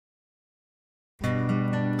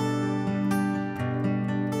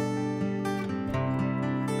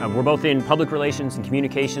We're both in public relations and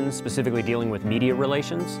communications, specifically dealing with media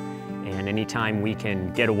relations. And anytime we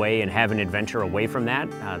can get away and have an adventure away from that,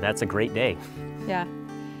 that's a great day. Yeah.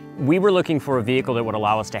 We were looking for a vehicle that would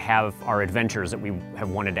allow us to have our adventures that we have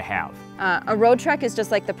wanted to have. A Roadtrek is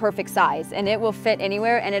just like the perfect size, and it will fit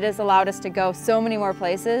anywhere, and it has allowed us to go so many more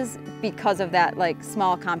places because of that like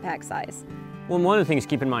small compact size. Well, one of the things to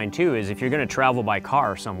keep in mind too is if you're going to travel by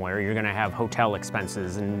car somewhere, you're going to have hotel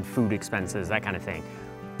expenses and food expenses, that kind of thing.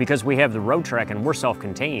 Because we have the Roadtrek and we're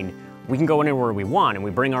self-contained, we can go anywhere we want and we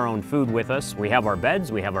bring our own food with us. We have our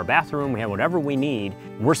beds, we have our bathroom, we have whatever we need.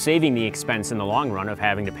 We're saving the expense in the long run of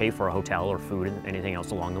having to pay for a hotel or food and anything else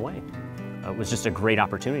along the way. It was just a great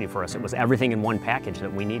opportunity for us. It was everything in one package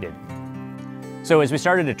that we needed. So as we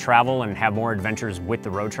started to travel and have more adventures with the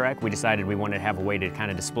Roadtrek, we decided we wanted to have a way to kind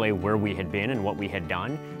of display where we had been and what we had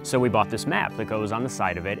done. So we bought this map that goes on the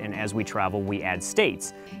side of it, and as we travel, we add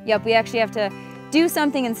states. Yep, we actually have to do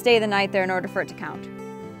something and stay the night there in order for it to count.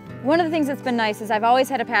 One of the things that's been nice is I've always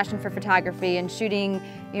had a passion for photography and shooting,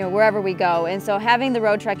 wherever we go. And so having the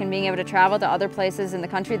Roadtrek and being able to travel to other places in the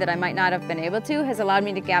country that I might not have been able to has allowed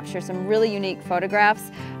me to capture some really unique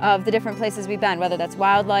photographs of the different places we've been, whether that's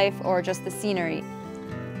wildlife or just the scenery.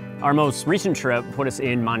 Our most recent trip put us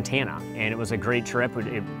in Montana, and it was a great trip.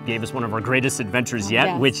 It gave us one of our greatest adventures yet,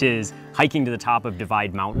 Yes. which is hiking to the top of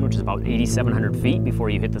Divide Mountain, which is about 8,700 feet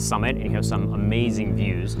before you hit the summit, and you have some amazing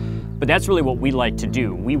views. But that's really what we like to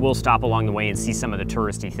do. We will stop along the way and see some of the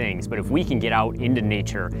touristy things, but if we can get out into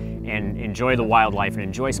nature and enjoy the wildlife and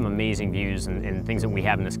enjoy some amazing views and things that we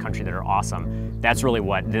have in this country that are awesome, that's really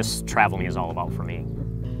what this traveling is all about for me.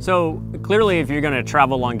 So clearly, if you're going to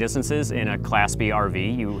travel long distances in a Class B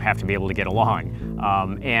RV, you have to be able to get along.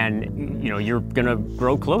 And you're going to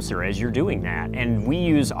grow closer as you're doing that. And we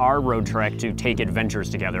use our Roadtrek to take adventures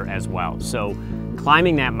together as well. So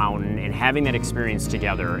climbing that mountain and having that experience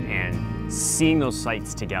together and seeing those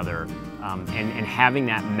sights together and having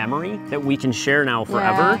that memory that we can share now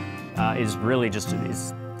forever is really just,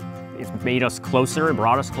 it's made us closer, it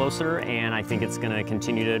brought us closer, and I think it's going to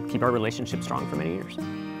continue to keep our relationship strong for many years.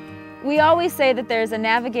 We always say that there's a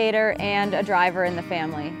navigator and a driver in the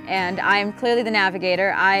family, and I'm clearly the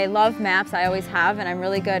navigator. I love maps, I always have, and I'm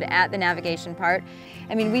really good at the navigation part.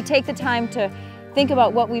 I mean, we take the time to think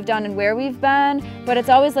about what we've done and where we've been, but it's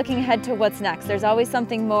always looking ahead to what's next. There's always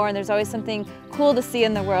something more, and there's always something cool to see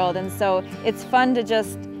in the world, and so it's fun to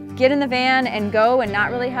just get in the van and go and not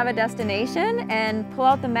really have a destination and pull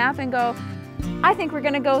out the map and go, I think we're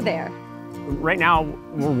gonna go there. Right now,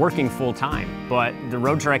 we're working full time, but the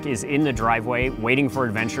Roadtrek is in the driveway waiting for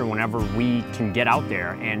adventure whenever we can get out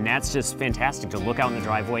there. And that's just fantastic to look out in the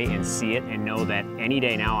driveway and see it and know that any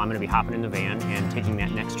day now I'm gonna be hopping in the van and taking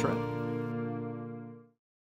that next trip.